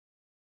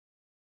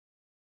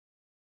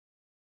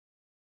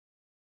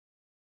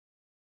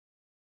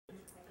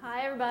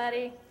Hi,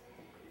 everybody.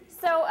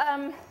 So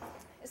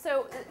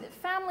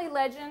family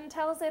legend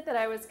tells it that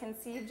I was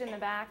conceived in the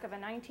back of a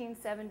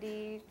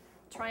 1970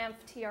 Triumph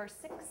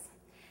TR6.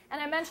 And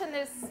I mention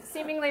this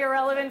seemingly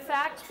irrelevant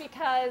fact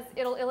because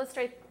it'll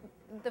illustrate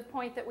the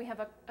point that we have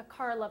a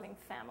car-loving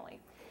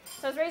family.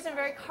 So I was raised in a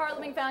very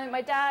car-loving family.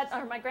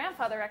 My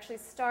grandfather actually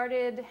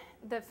started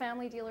the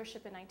family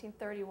dealership in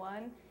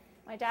 1931.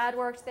 My dad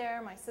worked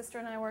there, my sister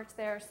and I worked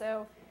there.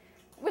 So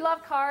we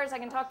love cars. I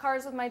can talk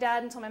cars with my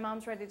dad until my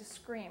mom's ready to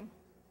scream.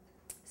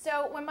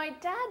 So when my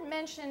dad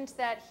mentioned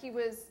that he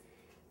was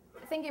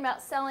thinking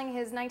about selling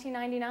his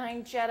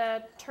 1999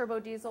 Jetta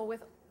turbo diesel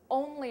with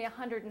only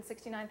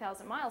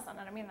 169,000 miles on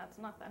it, I mean, that's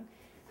nothing.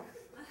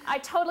 I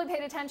totally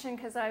paid attention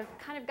because I've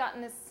kind of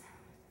gotten this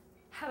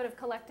habit of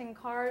collecting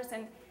cars.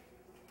 And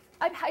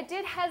I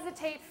did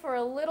hesitate for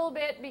a little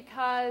bit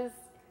because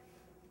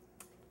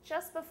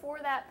just before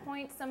that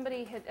point,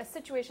 a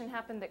situation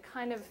happened that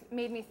kind of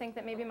made me think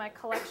that maybe my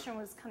collection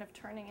was kind of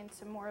turning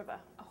into more of a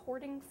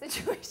hoarding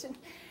situation.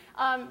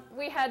 I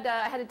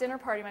had a dinner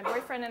party. My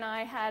boyfriend and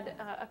I had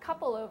a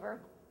couple over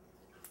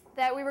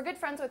that we were good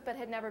friends with but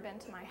had never been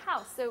to my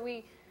house. So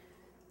we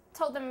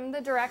told them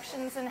the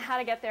directions and how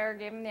to get there,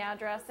 gave them the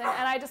address, and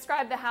I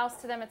described the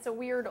house to them. It's a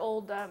weird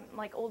old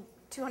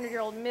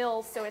 200-year-old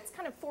mill, so it's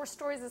kind of 4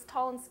 stories, it's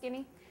tall and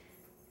skinny.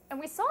 And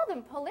we saw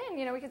them pull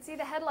in, we could see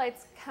the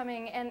headlights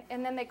coming,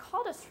 and then they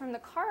called us from the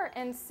car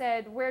and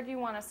said, "Where do you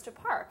want us to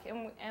park?"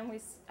 And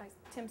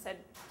Tim said,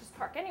 "Just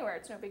park anywhere,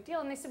 it's no big deal."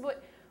 And they said,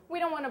 "But we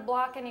don't want to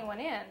block anyone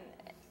in."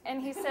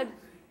 And he said,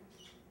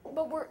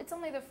 "But it's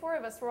only the 4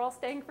 of us, we're all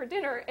staying for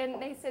dinner." And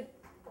they said,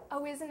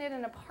 "Oh, isn't it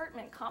an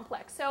apartment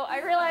complex?" So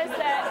I realized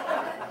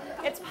that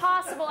it's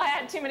possible I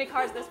had too many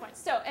cars at this point.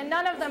 And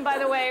none of them, by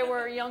the way,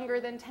 were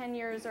younger than 10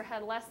 years or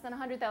had less than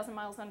 100,000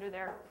 miles under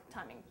their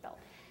timing belt.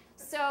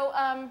 So,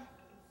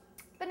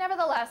 but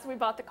nevertheless, we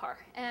bought the car,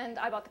 and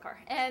I bought the car.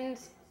 And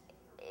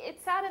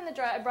it sat in the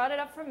drive. I brought it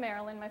up from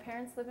Maryland. My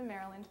parents live in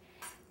Maryland.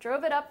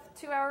 Drove it up,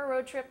 2-hour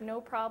road trip, no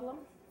problem.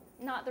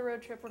 Not the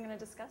road trip we're going to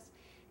discuss.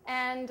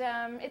 And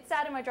it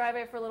sat in my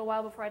driveway for a little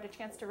while before I had a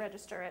chance to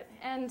register it.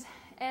 And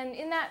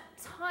in that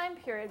time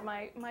period,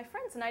 my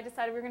friends and I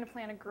decided we were going to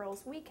plan a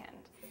girls'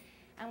 weekend.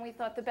 And we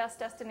thought the best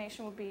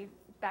destination would be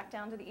back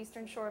down to the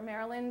eastern shore of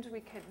Maryland. We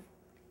could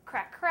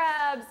crack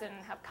crabs and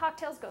have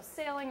cocktails, go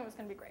sailing. It was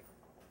going to be great.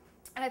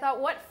 And I thought,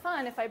 what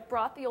fun if I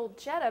brought the old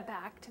Jetta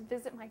back to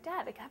visit my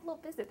dad. I could have a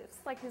little visit. It's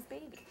like his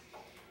baby.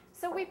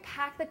 So we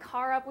packed the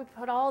car up. We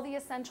put all the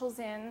essentials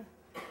in: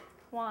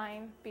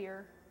 wine,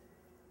 beer,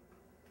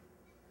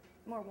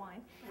 more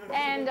wine,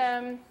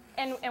 and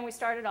we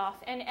started off,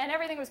 and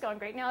everything was going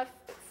great. Now,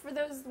 for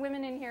those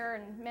women in here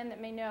and men that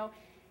may know,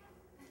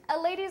 a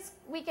ladies'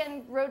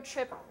 weekend road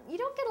trip, you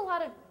don't get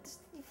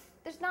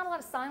there's not a lot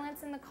of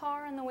silence in the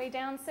car on the way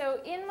down. So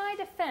in my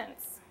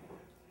defense,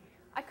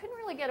 I couldn't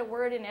really get a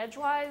word in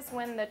edgewise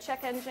when the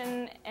check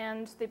engine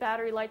and the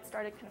battery lights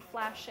started kind of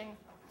flashing.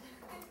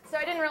 So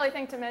I didn't really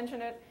think to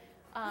mention it.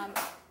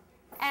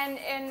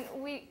 And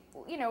we,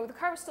 the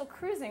car was still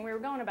cruising. We were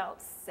going about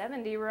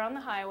 70. We were on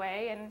the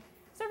highway, and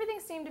so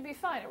everything seemed to be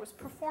fine. It was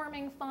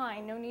performing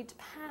fine, no need to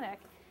panic.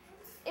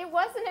 It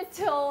wasn't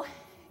until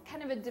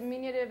kind of a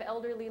diminutive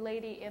elderly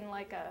lady in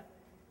like a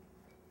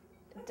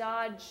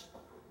Dodge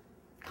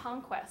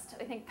Conquest,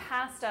 I think,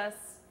 passed us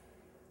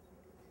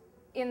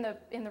in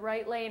the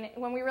right lane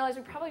when we realized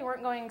we probably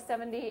weren't going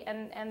 70,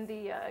 and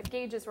the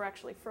gauges were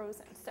actually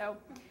frozen. So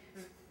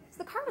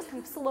the car was kind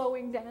of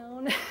slowing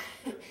down.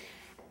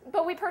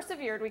 But we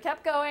persevered. We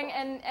kept going,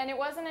 and it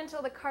wasn't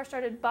until the car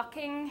started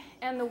bucking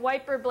and the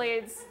wiper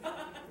blades,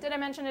 did I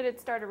mention it? It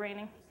started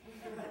raining.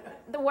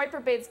 The wiper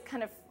blades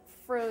kind of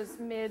froze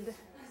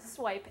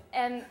mid-swipe,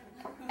 and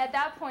at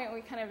that point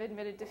we kind of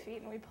admitted defeat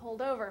and we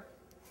pulled over.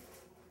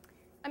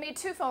 I made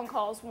 2 phone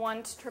calls,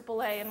 one to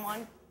AAA and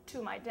one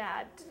to my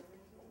dad.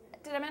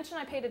 Did I mention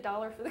I paid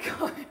 $1 for the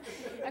car?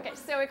 Okay,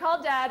 so we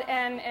called Dad,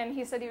 and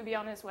he said he would be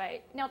on his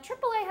way. Now,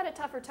 AAA had a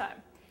tougher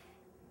time.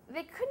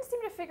 They couldn't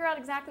seem to figure out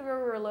exactly where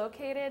we were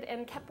located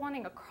and kept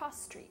wanting a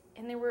cross street.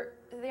 And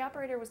the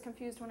operator was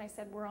confused when I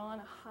said, "We're on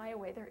a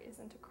highway, there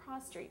isn't a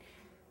cross street."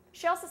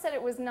 She also said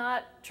it was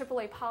not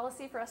AAA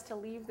policy for us to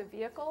leave the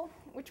vehicle,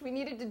 which we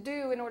needed to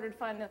do in order to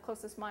find the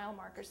closest mile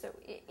marker. So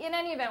in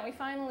any event, we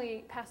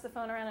finally passed the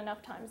phone around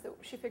enough times that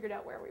she figured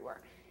out where we were.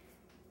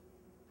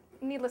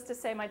 Needless to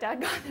say, my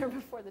dad got there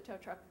before the tow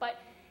truck. But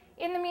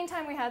in the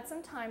meantime, we had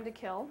some time to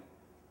kill,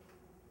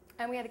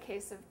 and we had a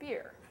case of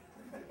beer.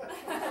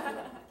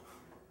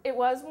 It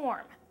was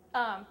warm,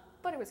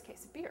 but it was a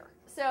case of beer.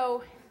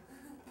 So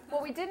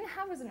what we didn't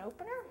have was an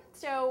opener.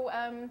 So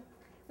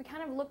we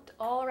kind of looked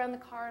all around the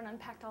car and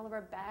unpacked all of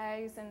our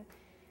bags, and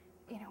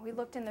we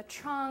looked in the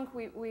trunk.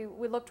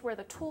 We looked where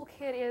the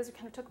toolkit is. We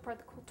kind of took apart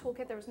the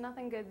toolkit. There was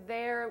nothing good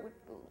there.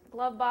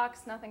 Glove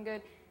box, nothing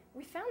good.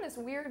 We found this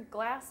weird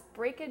glass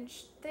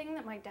breakage thing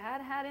that my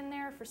dad had in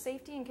there for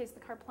safety in case the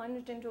car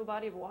plunged into a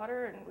body of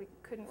water and we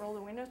couldn't roll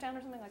the windows down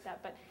or something like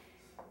that. But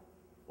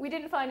we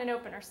didn't find an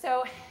opener.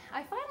 So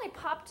I finally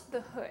popped the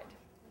hood.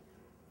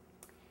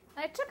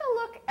 And I took a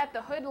look at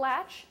the hood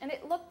latch, and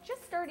it looked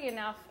just sturdy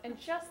enough and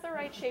just the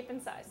right shape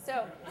and size.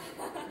 So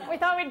we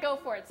thought we'd go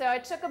for it. So I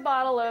took a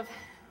bottle of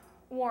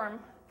warm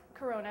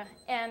Corona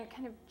and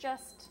kind of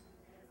just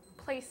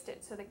placed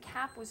it so the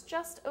cap was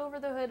just over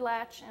the hood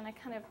latch, and I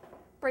kind of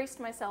braced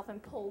myself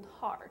and pulled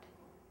hard.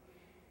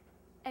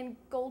 And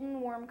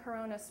golden warm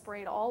Corona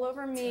sprayed all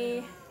over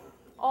me,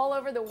 all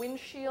over the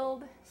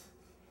windshield,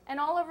 and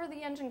all over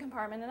the engine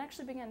compartment, and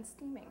actually began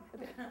steaming a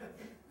bit.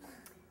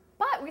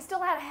 But we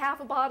still had half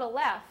a bottle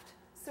left,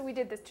 so we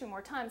did this 2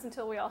 more times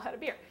until we all had a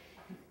beer.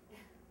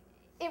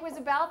 It was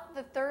about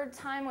the 3rd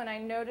time when I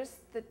noticed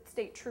the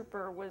state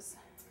trooper was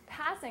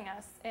passing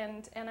us,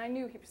 and I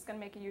knew he was going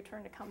to make a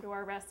U-turn to come to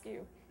our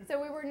rescue.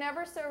 So we were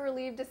never so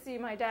relieved to see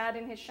my dad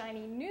in his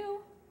shiny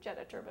new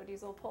Jetta turbo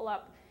diesel pull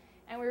up,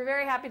 and we were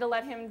very happy to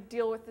let him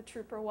deal with the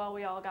trooper while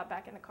we all got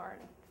back in the car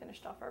and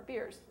finished off our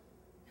beers.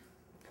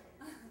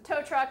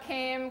 Tow truck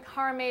came,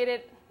 car made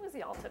it. It was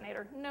the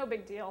alternator, no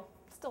big deal.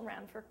 Still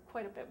ran for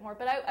quite a bit more.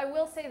 But I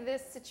will say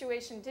this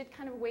situation did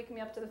kind of wake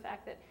me up to the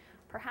fact that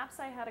perhaps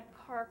I had a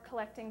car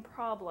collecting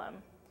problem.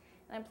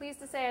 And I'm pleased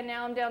to say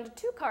now I'm down to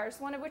 2 cars,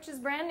 one of which is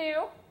brand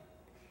new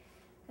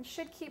and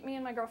should keep me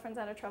and my girlfriends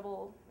out of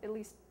trouble at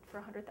least for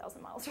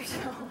 100,000 miles or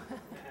so.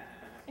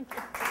 Thank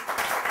you.